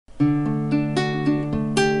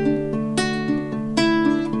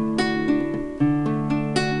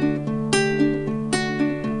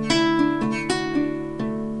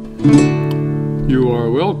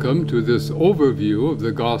Welcome to this overview of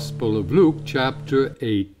the Gospel of Luke, chapter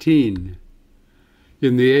 18.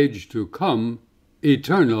 In the age to come,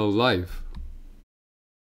 eternal life.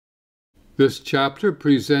 This chapter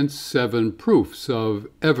presents 7 proofs of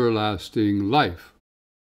everlasting life.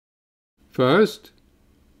 First,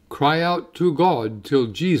 cry out to God till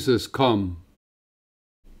Jesus come.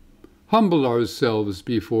 Humble ourselves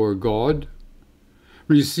before God.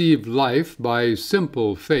 Receive life by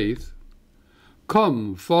simple faith.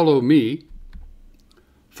 Come, follow me.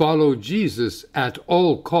 Follow Jesus at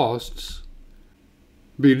all costs.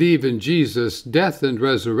 Believe in Jesus' death and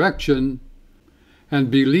resurrection,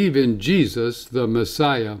 and believe in Jesus, the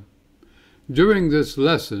Messiah. During this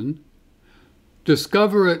lesson,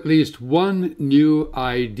 discover at least one new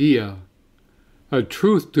idea, a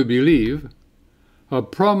truth to believe, a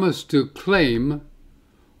promise to claim,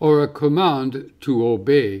 or a command to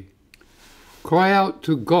obey. Cry out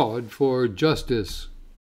to God for justice.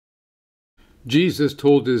 Jesus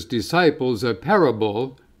told his disciples a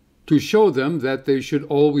parable to show them that they should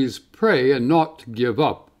always pray and not give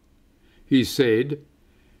up. He said,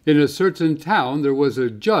 "In a certain town there was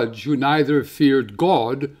a judge who neither feared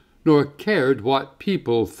God nor cared what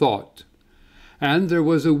people thought. And there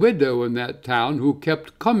was a widow in that town who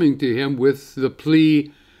kept coming to him with the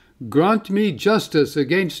plea, 'Grant me justice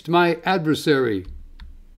against my adversary.'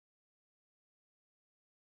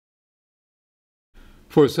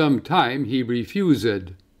 For some time he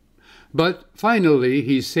refused, but finally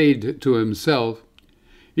he said to himself,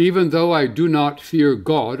 'Even though I do not fear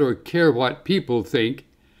God or care what people think,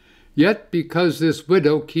 yet because this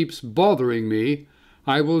widow keeps bothering me,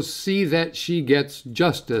 I will see that she gets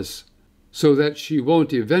justice, so that she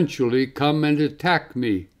won't eventually come and attack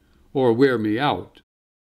me or wear me out.'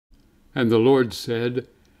 And the Lord said,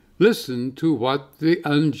 'Listen to what the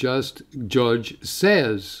unjust judge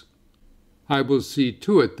says. I will see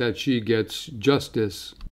to it that she gets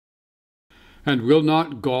justice. And will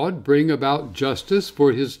not God bring about justice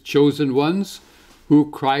for his chosen ones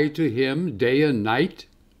who cry to him day and night?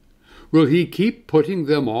 Will he keep putting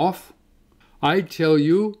them off? I tell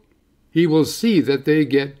you, he will see that they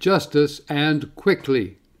get justice, and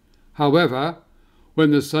quickly. However,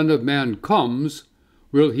 when the Son of Man comes,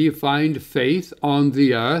 will he find faith on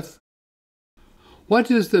the earth?"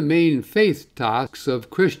 What is the main faith task of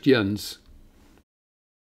Christians?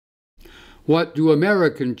 What do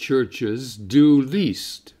American churches do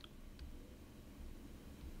least?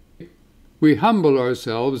 We humble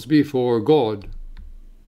ourselves before God.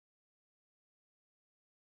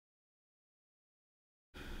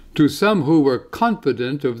 To some who were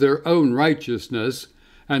confident of their own righteousness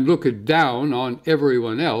and looked down on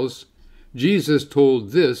everyone else, Jesus told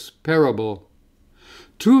this parable.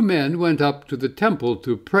 2 men went up to the temple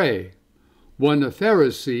to pray, one a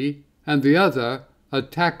Pharisee and the other a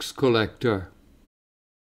tax collector.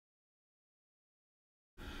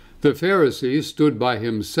 The Pharisee stood by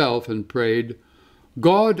himself and prayed,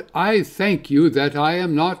 "God, I thank you that I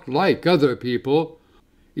am not like other people,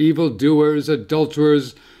 evildoers,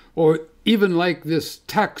 adulterers, or even like this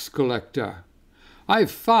tax collector. I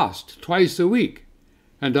fast twice a week,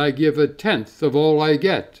 and I give 1/10 of all I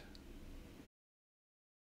get."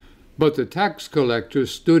 But the tax collector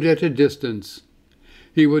stood at a distance.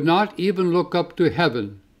 He would not even look up to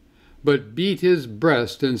heaven, but beat his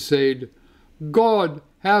breast and said, "God,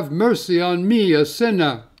 have mercy on me, a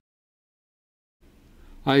sinner."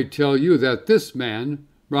 I tell you that this man,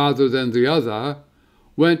 rather than the other,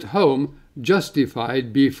 went home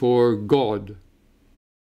justified before God.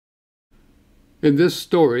 In this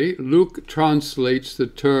story, Luke translates the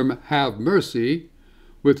term "have mercy"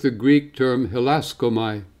 with the Greek term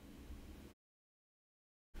hilaskomai,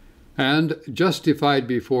 and justified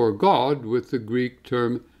before God with the Greek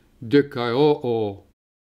term dikaiō.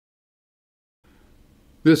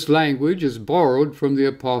 This language is borrowed from the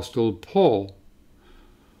Apostle Paul.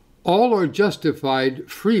 All are justified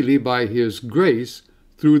freely by his grace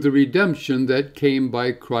through the redemption that came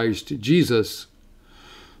by Christ Jesus.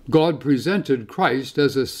 God presented Christ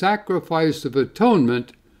as a sacrifice of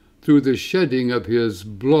atonement through the shedding of his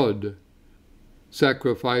blood.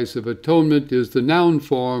 Sacrifice of atonement is the noun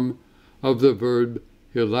form of the verb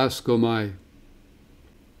hilaskomai.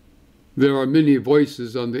 There are many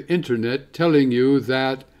voices on the internet telling you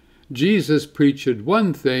that Jesus preached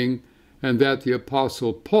one thing and that the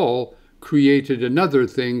Apostle Paul created another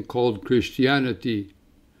thing called Christianity.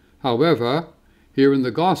 However, here in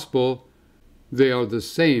the Gospel, they are the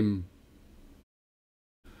same.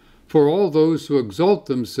 For all those who exalt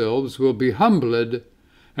themselves will be humbled,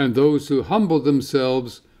 and those who humble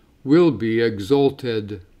themselves will be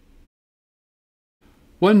exalted.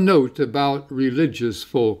 One note about religious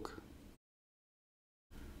folk.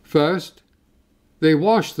 First, they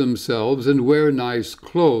wash themselves and wear nice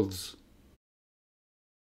clothes.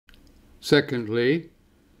 Secondly,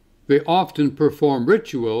 they often perform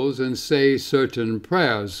rituals and say certain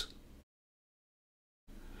prayers.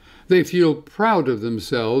 They feel proud of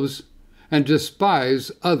themselves and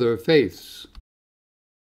despise other faiths.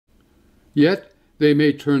 Yet they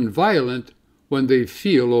may turn violent when they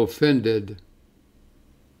feel offended.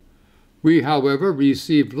 We, however,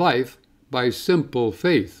 receive life by simple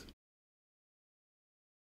faith.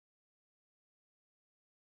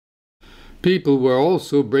 People were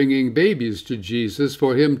also bringing babies to Jesus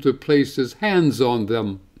for him to place his hands on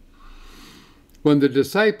them. When the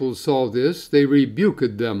disciples saw this, they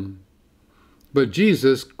rebuked them. But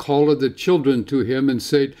Jesus called the children to him and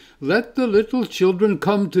said, "Let the little children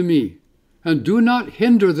come to me, and do not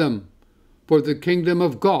hinder them, for the kingdom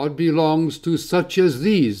of God belongs to such as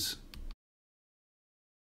these."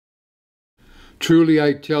 Truly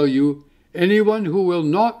I tell you, anyone who will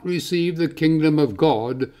not receive the kingdom of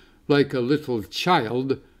God like a little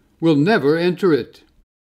child will never enter it.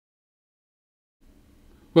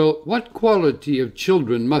 Well, what quality of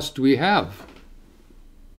children must we have?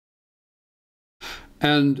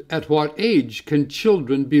 And at what age can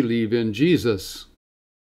children believe in Jesus?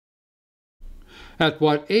 At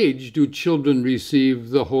what age do children receive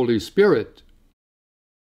the Holy Spirit?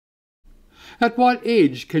 At what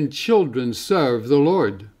age can children serve the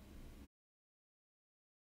Lord?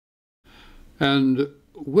 And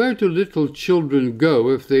where do little children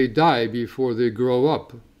go if they die before they grow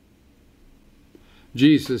up?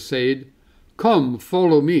 Jesus said, "Come,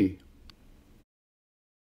 follow me."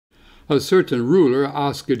 A certain ruler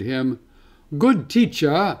asked him, "Good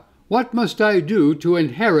teacher, what must I do to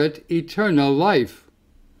inherit eternal life?"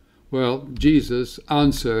 Well, Jesus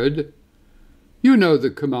answered, "You know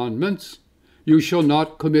the commandments. You shall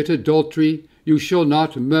not commit adultery. You shall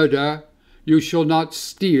not murder. You shall not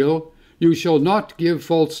steal. You shall not give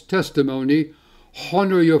false testimony.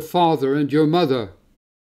 Honor your father and your mother."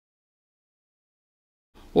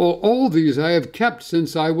 "Well, all these I have kept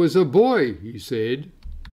since I was a boy," he said.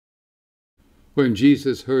 When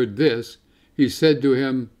Jesus heard this, he said to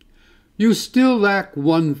him, "You still lack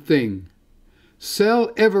one thing.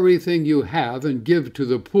 Sell everything you have and give to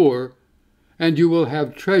the poor, and you will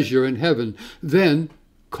have treasure in heaven. Then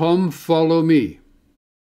come follow me."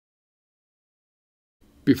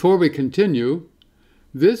 Before we continue,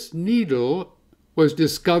 this needle was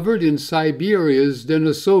discovered in Siberia's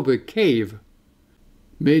Denisova cave,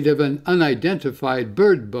 made of an unidentified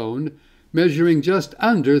bird bone measuring just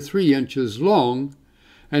under 3 inches long,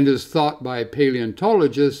 and is thought by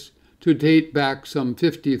paleontologists to date back some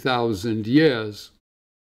 50,000 years.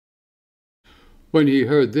 When he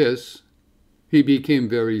heard this, he became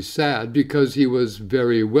very sad because he was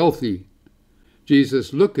very wealthy.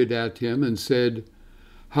 Jesus looked at him and said,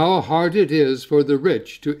 "How hard it is for the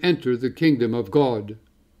rich to enter the kingdom of God.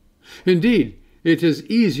 Indeed, it is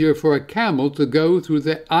easier for a camel to go through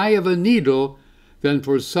the eye of a needle than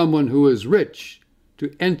for someone who is rich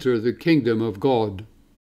to enter the kingdom of God."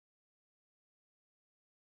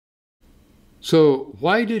 So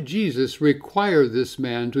why did Jesus require this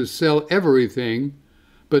man to sell everything,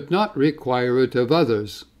 but not require it of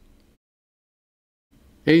others?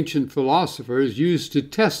 Ancient philosophers used to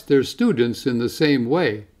test their students in the same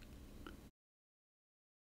way.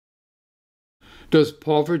 Does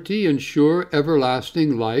poverty ensure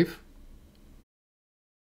everlasting life?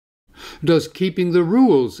 Does keeping the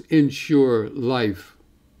rules ensure life?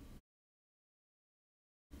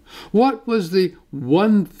 What was the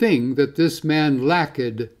one thing that this man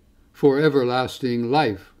lacked for everlasting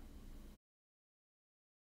life?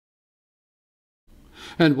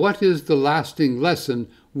 And what is the lasting lesson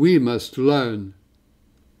we must learn?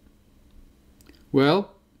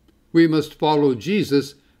 Well, we must follow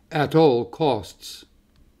Jesus at all costs.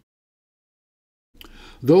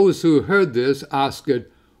 Those who heard this asked,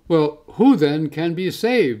 "Well, who then can be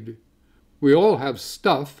saved? We all have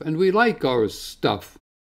stuff, and we like our stuff."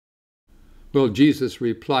 Well, Jesus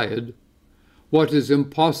replied, "What is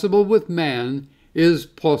impossible with man is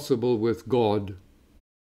possible with God."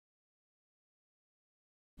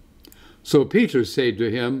 So Peter said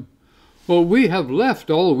to him, "Well, we have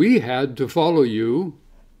left all we had to follow you."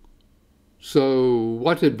 So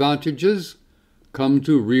what advantages come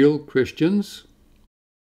to real Christians?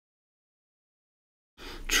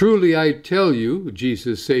 "Truly I tell you,"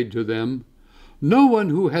 Jesus said to them, "no one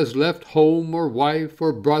who has left home or wife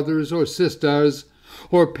or brothers or sisters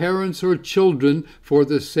or parents or children for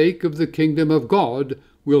the sake of the kingdom of God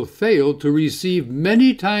will fail to receive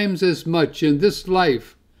many times as much in this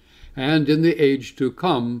life and in the age to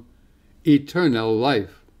come, eternal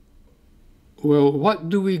life. Well, what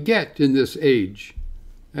do we get in this age?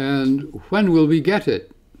 And when will we get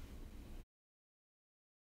it?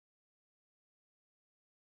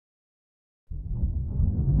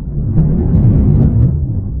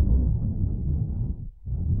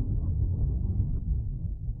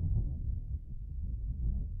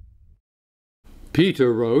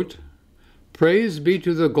 Peter wrote, "Praise be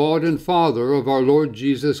to the God and Father of our Lord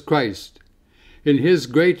Jesus Christ. In his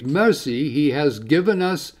great mercy he has given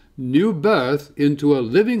us new birth into a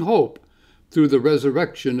living hope through the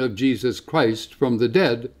resurrection of Jesus Christ from the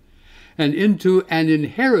dead, and into an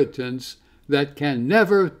inheritance that can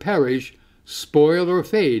never perish, spoil, or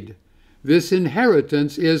fade. This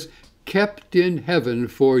inheritance is kept in heaven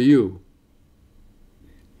for you."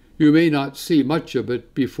 You may not see much of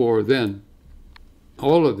it before then.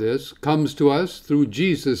 All of this comes to us through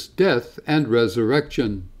Jesus' death and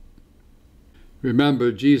resurrection.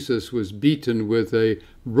 Remember, Jesus was beaten with a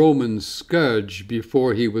Roman scourge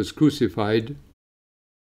before he was crucified.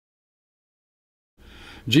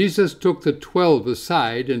 Jesus took the 12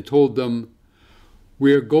 aside and told them,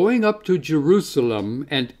 "We're going up to Jerusalem,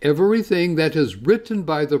 and everything that is written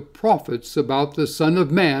by the prophets about the Son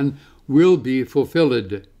of Man will be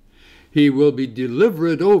fulfilled. He will be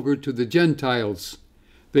delivered over to the Gentiles.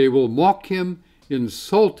 They will mock him,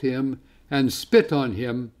 insult him, and spit on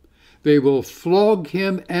him. They will flog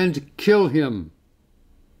him and kill him.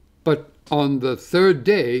 But on the third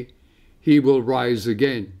day he will rise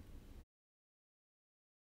again."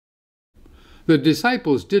 The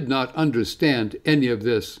disciples did not understand any of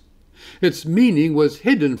this. Its meaning was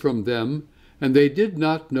hidden from them, and they did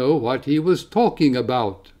not know what he was talking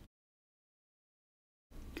about.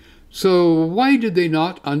 So why did they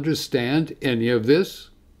not understand any of this?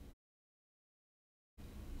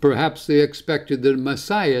 Perhaps they expected the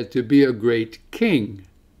Messiah to be a great king.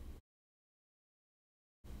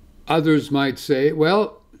 Others might say,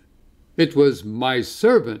 well, it was my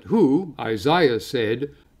servant who, Isaiah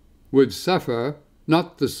said, would suffer,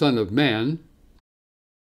 not the Son of Man.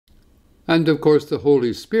 And of course the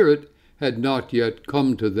Holy Spirit had not yet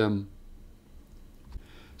come to them.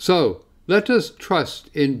 So let us trust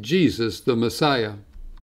in Jesus the Messiah.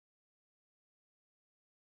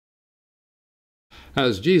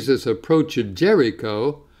 As Jesus approached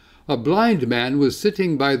Jericho, a blind man was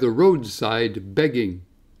sitting by the roadside begging.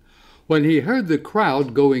 When he heard the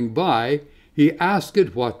crowd going by, he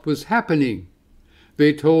asked what was happening.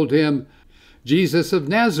 They told him, "Jesus of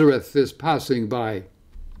Nazareth is passing by."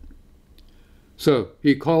 So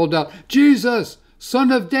he called out, "Jesus, Son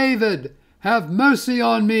of David, have mercy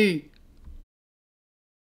on me."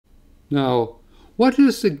 Now, what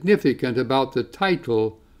is significant about the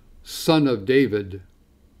title Son of David?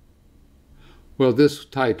 Well, this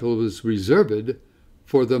title was reserved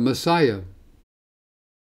for the Messiah.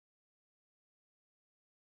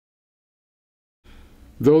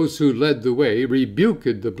 Those who led the way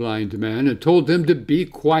rebuked the blind man and told him to be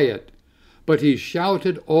quiet. But he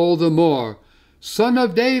shouted all the more, "Son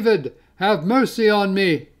of David, have mercy on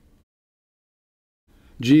me."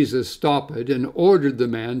 Jesus stopped and ordered the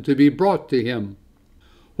man to be brought to him.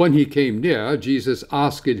 When he came near, Jesus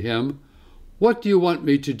asked him, "What do you want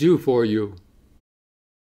me to do for you?"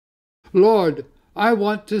 "Lord, I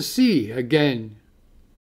want to see again."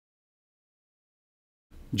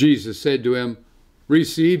 Jesus said to him,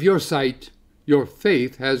 "Receive your sight. Your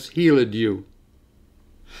faith has healed you."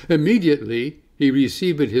 Immediately he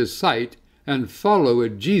received his sight and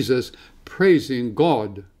followed Jesus, praising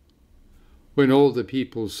God. When all the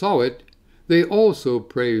people saw it, they also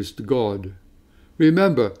praised God.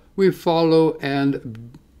 Remember, we follow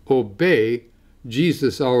and obey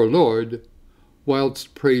Jesus our Lord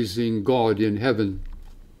whilst praising God in heaven.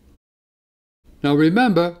 Now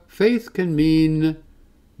remember, faith can mean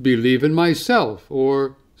believe in myself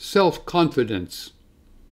or self-confidence.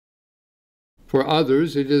 For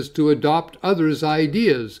others, it is to adopt others'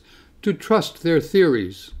 ideas, to trust their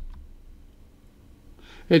theories.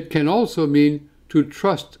 It can also mean to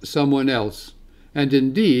trust someone else, and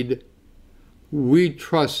indeed, we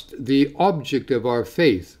trust the object of our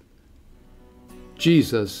faith,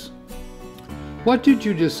 Jesus. What did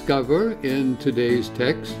you discover in today's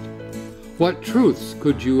text? What truths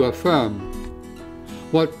could you affirm?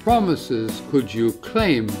 What promises could you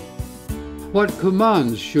claim? What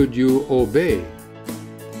commands should you obey?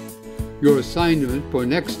 Your assignment for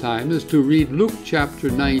next time is to read Luke chapter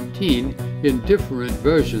 19 in different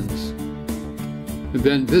versions. And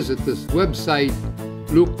then visit this website,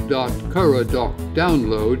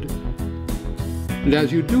 luke.cura.download, And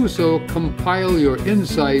as you do so, compile your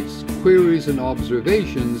insights, queries, and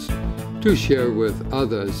observations to share with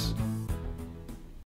others.